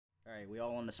Alright, we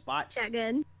all on the spots? Yeah,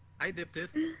 good. I dipped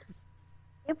it.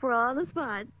 Yep, we're all on the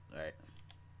spot. Alright.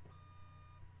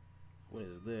 What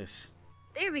is this?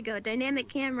 There we go. Dynamic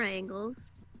camera angles.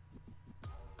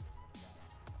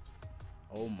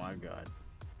 Oh my god.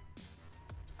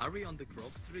 Are we on the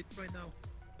Grove Street right now?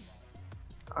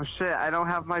 Oh shit, I don't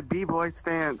have my B-boy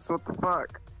stance. What the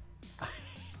fuck?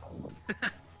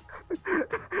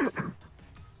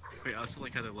 Wait, I also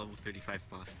like had a level 35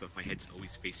 boss, but my head's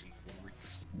always facing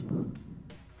forwards.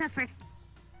 Suffer.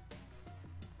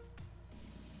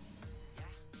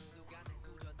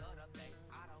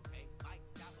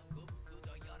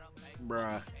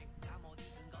 Bruh.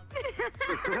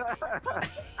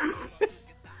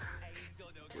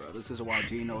 Bro, this is why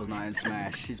Gino's not in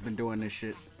Smash. He's been doing this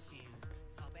shit.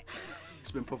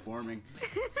 He's been performing.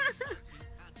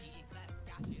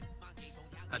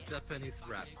 A Japanese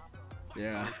rap.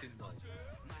 Yeah.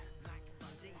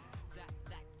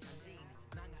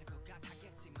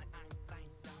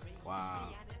 Wow.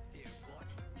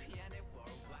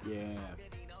 Yeah.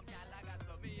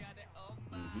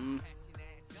 Mm-hmm.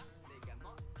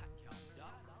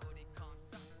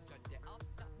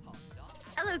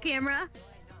 Hello, camera.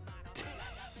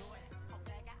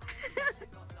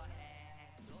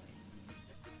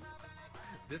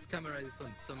 This camera is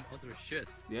on some other shit.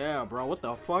 Yeah, bro, what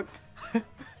the fuck?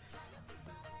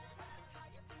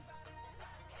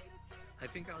 I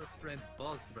think our friend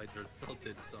Boss right there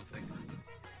salted something.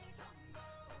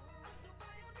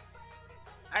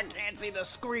 I can't see the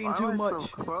screen Why too am I much. so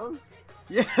close?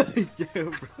 Yeah, yeah,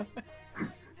 bro.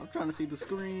 I'm trying to see the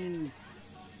screen.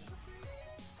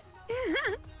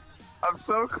 I'm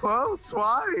so close.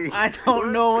 Why? I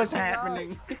don't know what's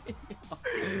happening.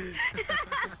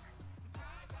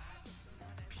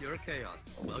 Pure chaos.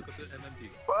 Welcome to MMD.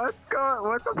 What's going?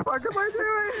 What the fuck am I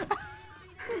doing?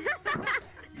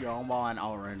 Yo, I'm on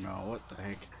out right now. What the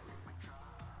heck?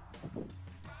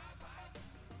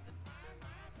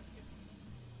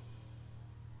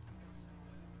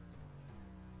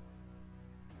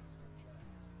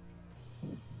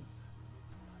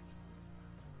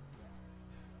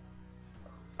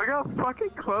 Look how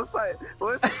fucking close I.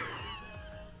 What?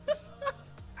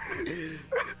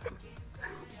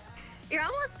 You're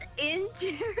almost in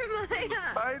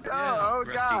Jeremiah. I know. Yeah, Oh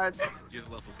Rusty, god. you're the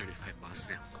level 35 boss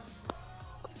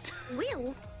now.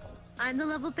 Will. I'm the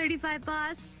level 35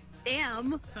 boss.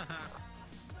 Damn.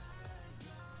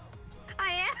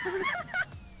 I am.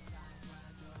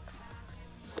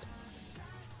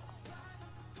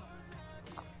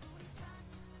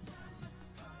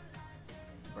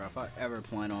 Bro, if I ever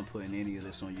plan on putting any of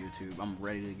this on YouTube, I'm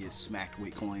ready to get smacked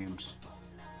with claims.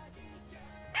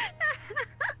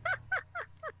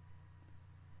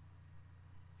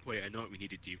 Wait, I know what we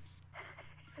need to do.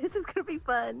 This is gonna be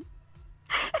fun.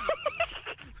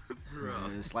 Bro.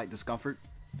 Slight discomfort.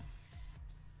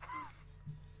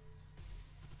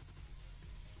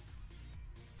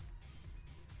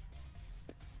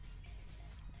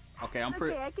 Okay,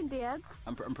 Okay, I can dance.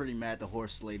 I'm pretty mad the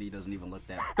horse lady doesn't even look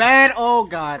that bad. Oh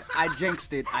god, I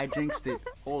jinxed it. I jinxed it.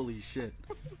 Holy shit.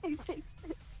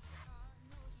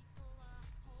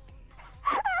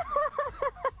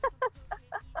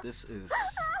 This is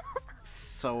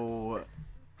so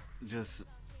just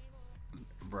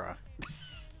bruh.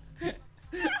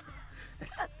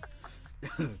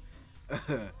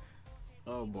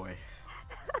 Oh boy.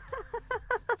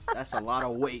 That's a lot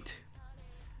of weight.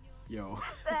 Yo.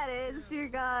 That is, dear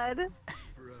God.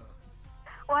 Bro.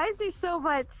 Why is there so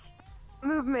much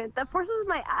movement? That forces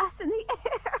my ass in the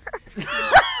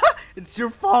air. It's your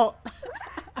fault.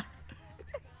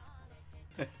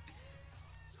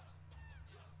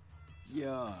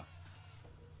 Yeah.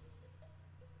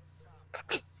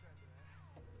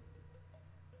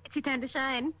 It's your time to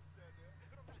shine.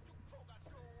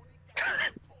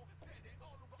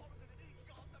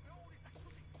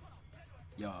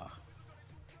 Yeah.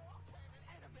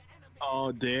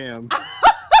 Oh damn.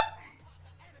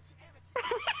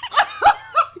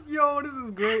 Yo, this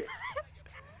is great.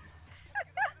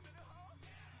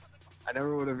 I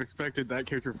never would have expected that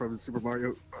character from Super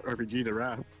Mario RPG to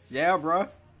rap. Yeah, bro.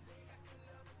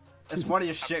 It's funny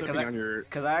as shit stepping on your-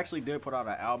 because I actually did put out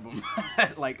an album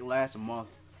like last month.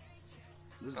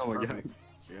 This is Oh my god. perfect.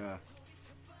 Yeah.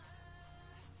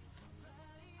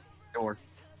 Door.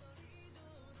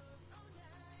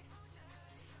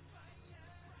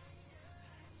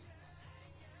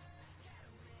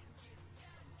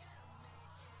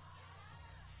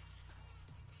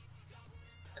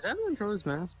 Is that Montrose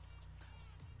mask?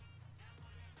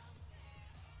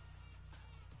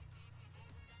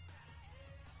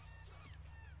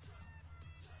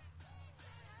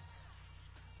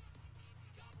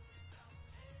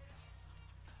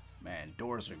 man.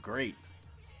 Doors are great.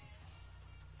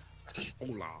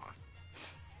 Hola.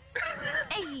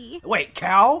 Hey. Wait,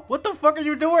 Cal? What the fuck are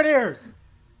you doing here?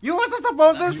 You wasn't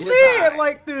supposed to see it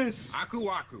like this. Aku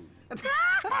Aku.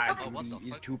 My duty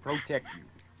is to protect you.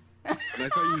 When I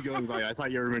saw you going by, I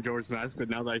thought you were Majora's Mask, but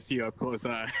now that I see you up close,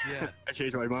 Yeah. I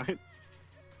changed my mind.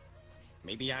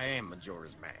 Maybe I am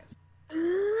Majora's Mask.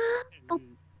 Oh,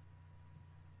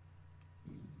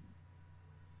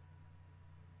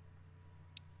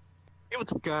 Hey,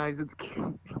 what's up, guys? It's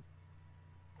King.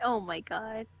 oh my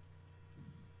god.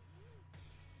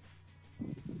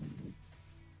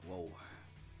 Whoa.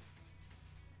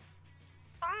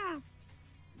 Ah.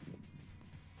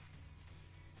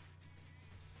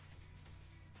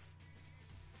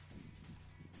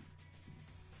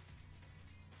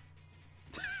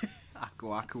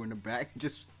 Aku Aku in the back,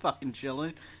 just fucking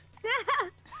chilling.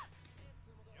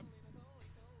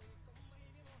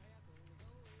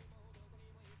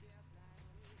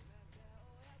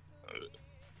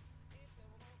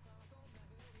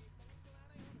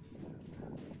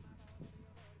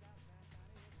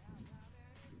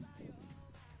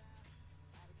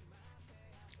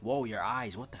 Whoa, your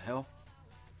eyes, what the hell?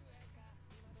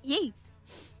 Yay.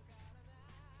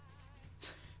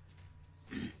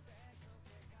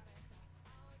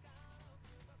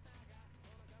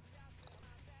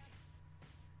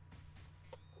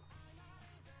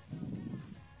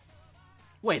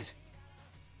 Wait.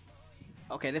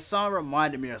 Okay, this song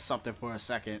reminded me of something for a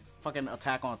second. Fucking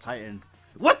Attack on Titan.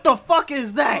 What the fuck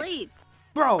is that? Wait.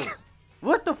 Bro,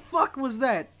 what the fuck was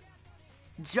that?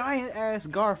 Giant ass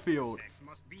Garfield.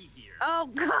 Must be here. Oh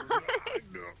god.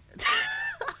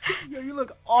 Yo, you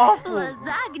look awful.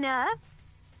 Lasagna.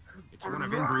 It's one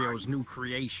of Embryo's new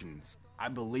creations. I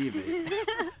believe it.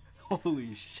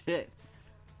 Holy shit.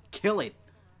 Kill it.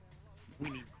 We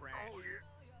need Crash.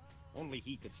 Only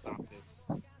he could stop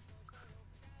this.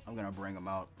 I'm gonna bring him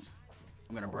out.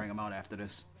 I'm gonna bring him out after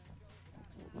this.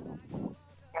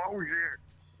 Oh,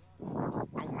 yeah. Oh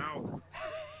no.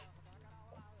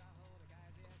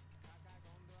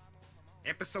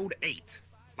 Episode 8.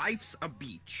 Life's a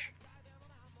beach.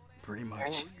 Pretty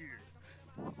much.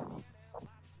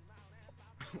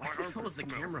 What was the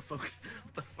camera focus?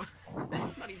 What the fuck?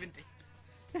 I'm not even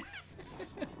dancing.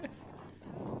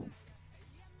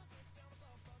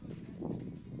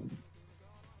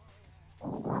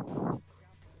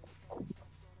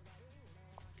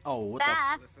 Oh, what the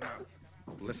Ah. Listen up.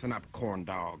 Listen up, corn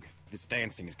dog. This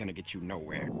dancing is gonna get you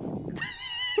nowhere.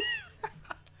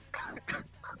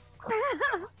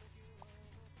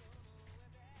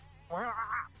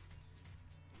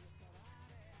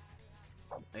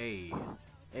 Hey,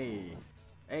 hey,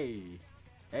 hey,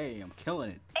 hey, I'm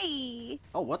killing it. Hey.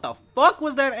 Oh, what the fuck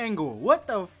was that angle? What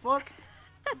the fuck?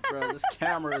 Bro, this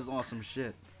camera is on some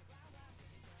shit.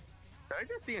 Did I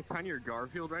just see a tinier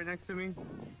Garfield right next to me?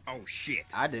 Oh shit.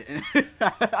 I didn't.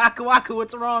 Aku Aku,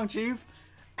 what's wrong, Chief?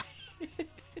 Oh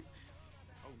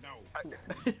no.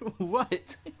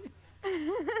 What?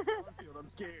 Garfield, I'm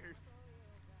scared.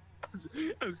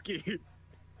 I'm scared.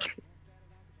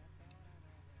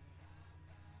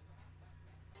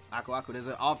 Aku Aku, there's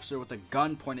an officer with a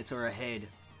gun pointed to her head.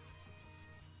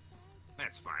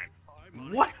 That's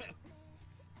fine. What?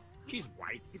 She's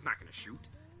white. He's not gonna shoot.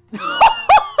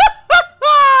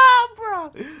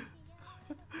 Bro.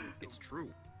 It's true.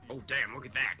 Oh damn, look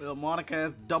at that. Well, Monica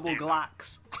has double Stand up.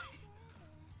 Glocks.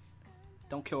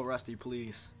 Don't kill Rusty,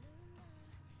 please.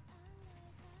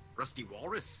 Rusty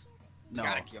Walrus? No. You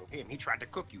gotta kill him. He tried to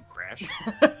cook you, Crash.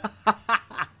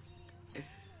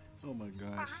 Oh my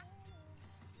gosh.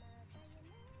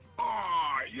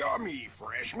 Oh, yummy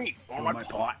fresh meat for Oh my my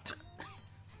pot. pot.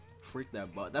 Freak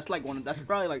that butt. That's like that's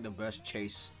probably like the best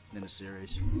chase in the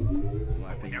series. In my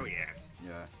Hell opinion. yeah.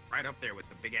 Yeah. Right up there with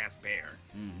the big ass bear.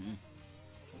 Mm-hmm.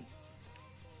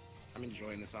 I'm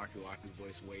enjoying this Aku Aku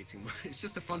voice way too much. It's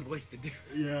just a fun voice to do.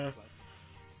 Yeah.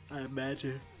 I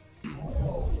imagine.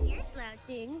 You're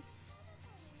slouching.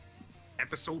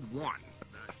 Episode 1.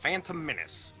 The Phantom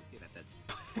Menace.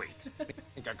 Wait, I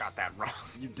think I got that wrong.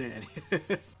 You did.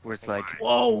 Where it's like,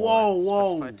 Whoa, whoa, whoa.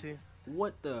 specified to you?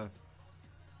 What the?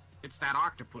 It's that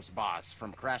octopus boss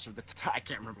from Crash of the I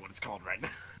can't remember what it's called right now.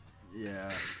 Yeah.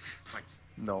 Like,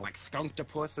 No. like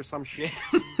Skunktopus or some shit.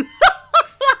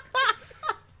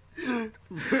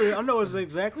 I know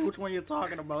exactly which one you're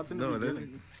talking about. It's in the No,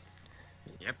 beginning.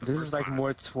 Yep, the This first is like boss.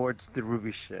 more towards the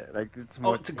Ruby shit. Like it's Oh,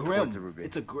 more it's a towards grim. the Ruby.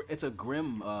 It's a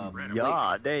grim. Red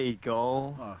Yeah, there you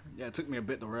go. Oh, yeah, it took me a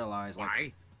bit to realize. Like,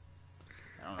 Why?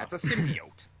 I don't know. That's a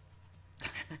symbiote.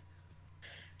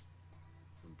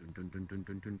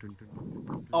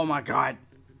 Oh my god.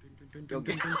 Yo,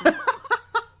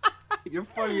 You're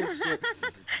funny as shit.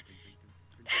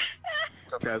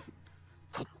 What's up, guys?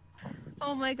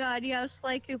 Oh my god, you have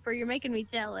Sly Cooper. You're making me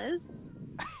jealous.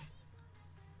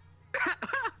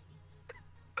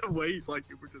 The way he's like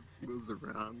Cooper just moves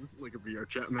around like a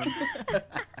VRChat man.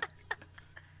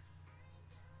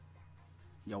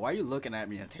 Yo, why are you looking at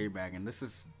me and teabagging? This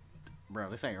is, bro,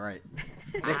 this ain't right.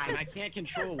 And I can't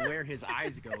control where his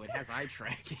eyes go. It has eye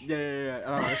tracking.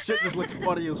 Yeah. This shit just looks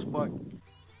funny as fuck.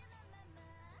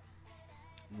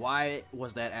 Why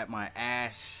was that at my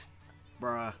ass,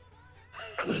 bruh?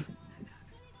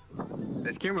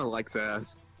 This camera likes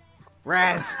ass.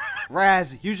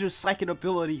 Raz, use your psychic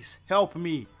abilities. Help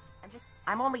me.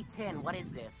 I'm only 10. What is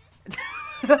this?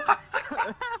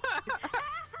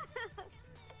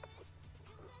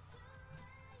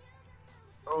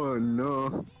 Oh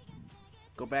no.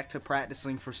 Go back to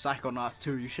practicing for Psychonauts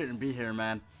 2. You shouldn't be here,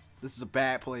 man. This is a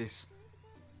bad place.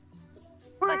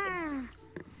 Oh,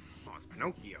 it's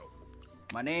Pinocchio.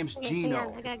 My name's Okay, Gino. hang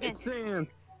on, okay. It's Sam.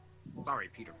 Sorry,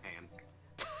 Peter Pan.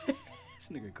 This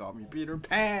nigga called me Peter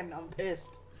Pan. I'm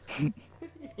pissed.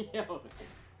 Yo.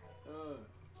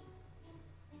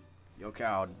 Yo,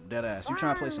 Cal, deadass. You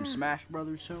trying to play some Smash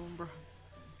Brothers soon, bro?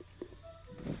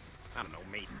 I don't know,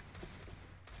 maybe.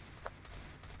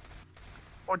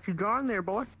 What you drawing there,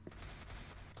 boy?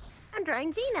 I'm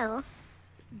drawing Gino.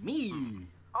 Me.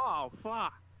 Oh,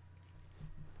 fuck.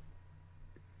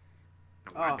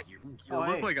 No, Oh. I bet you You look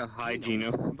hey. like a high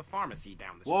Gino Gino. from the pharmacy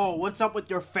down the street. Whoa, what's up with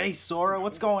your face, Sora?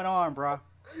 What's going on, bro?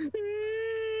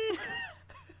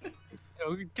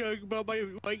 Don't talk about my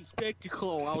white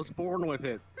spectacle. I was born with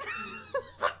it.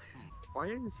 Why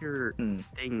is your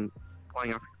thing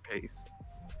flying off your face?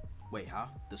 Wait, huh?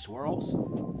 The swirls?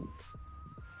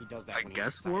 He does that I when he's guess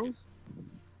excited. swirls?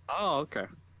 Oh, okay.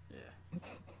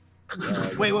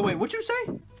 Wait, what'd you say?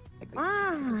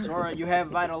 Ah. Sora, you have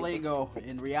vitiligo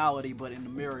in reality, but in the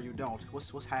mirror you don't.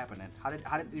 What's happening? How did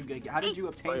you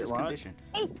obtain Wait, this what? condition?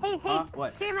 Hey. Huh?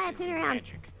 What? Turn around, turn around.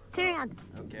 Magic. Turn around.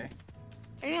 Okay.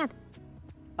 Turn around.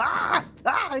 Ah!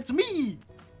 It's me!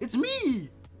 It's me!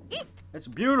 That's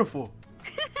beautiful.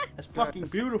 That's fucking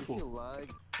beautiful.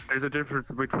 There's a difference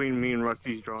between me and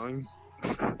Rusty's drawings.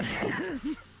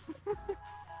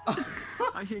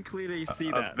 I can clearly see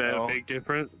A that. very though. big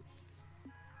difference.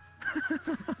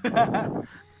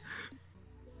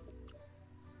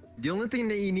 The only thing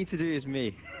that you need to do is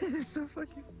me. It's so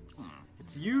fucking.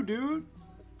 It's you, dude.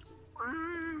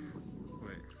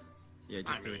 Wait. Yeah,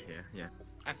 just do it here. Yeah.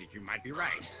 I think you might be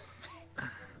right.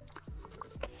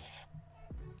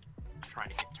 Trying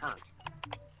to get turned.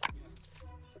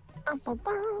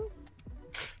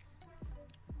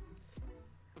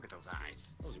 Look at those eyes.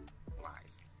 Those are cool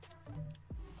eyes.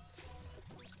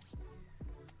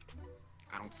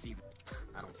 I don't see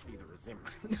the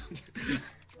resemblance.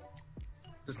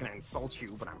 Just gonna insult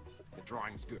you, but the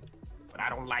drawing's good. But I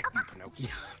don't like you, Pinocchio.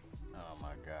 Oh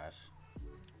my gosh.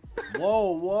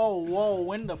 Whoa.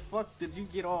 When the fuck did you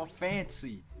get all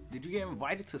fancy? Did you get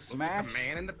invited to Look at Smash? the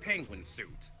man in the penguin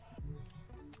suit.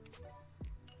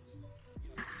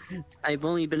 I've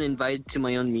only been invited to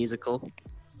my own musical.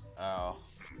 Oh.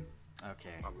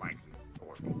 Okay. I like him.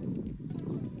 Or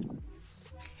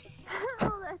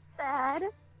Oh, that's sad.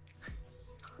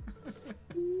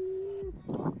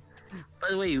 By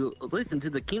the way, you listen to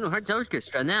the Kingdom Hearts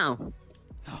Orchestra now.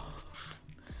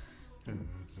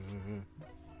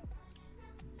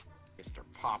 Mr.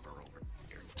 Popper over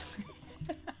here.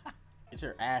 Get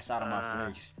your ass out of my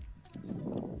face.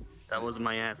 That wasn't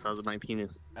my ass, that was my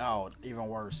penis. Oh, even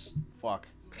worse. Fuck.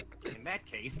 In that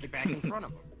case, get back in front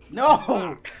of him.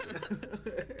 No!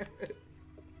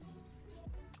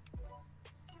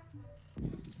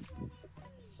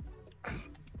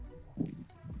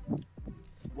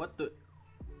 What the?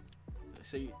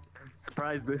 See,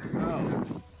 Surprised. oh,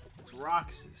 it's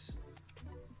Roxas.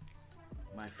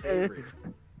 My favorite.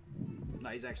 No,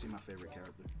 he's actually my favorite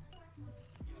character.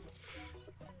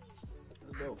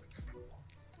 Let's go.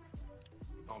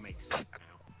 All makes sense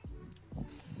now.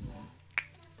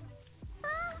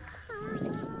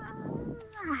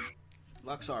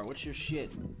 Luxar, what's your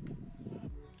shit?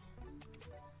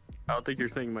 I don't think you're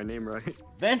saying my name right.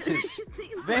 Ventus!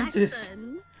 Ventus!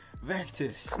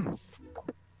 Ventus!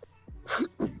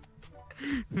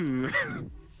 You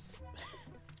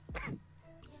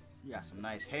got some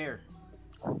nice hair.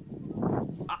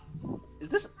 Ah, is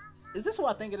this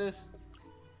what I think it is?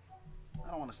 I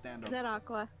don't want to stand Is up. that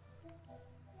Aqua?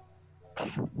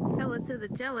 Hella to the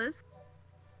jealous.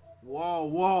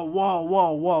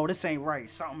 Whoa. This ain't right.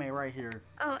 Something ain't right here.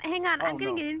 Oh, hang on. I'm Oh,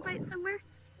 gonna no. get an invite somewhere.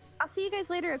 I'll see you guys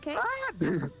later, okay?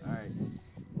 Alright.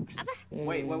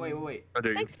 Wait. Oh,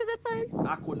 there you Thanks for the fun.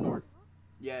 Aquanort.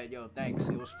 Yeah, yo, thanks.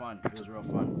 It was fun. It was real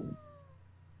fun.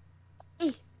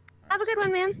 Hey, have a good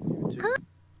one, man. You too.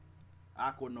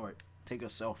 Aquanort, take a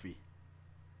selfie.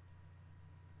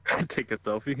 Take a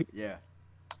selfie. Yeah.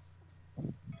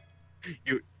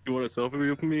 You want a selfie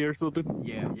with me or something?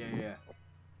 Yeah.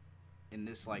 In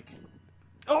this like,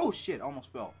 oh shit,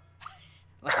 almost fell.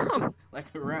 like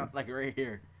around, like right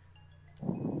here.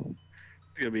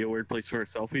 It's gonna be a weird place for a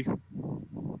selfie.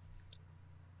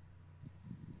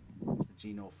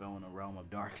 Gino fell in a realm of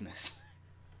darkness.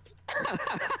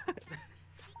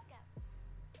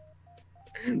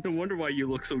 No wonder why you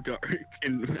look so dark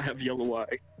and have yellow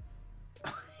eye.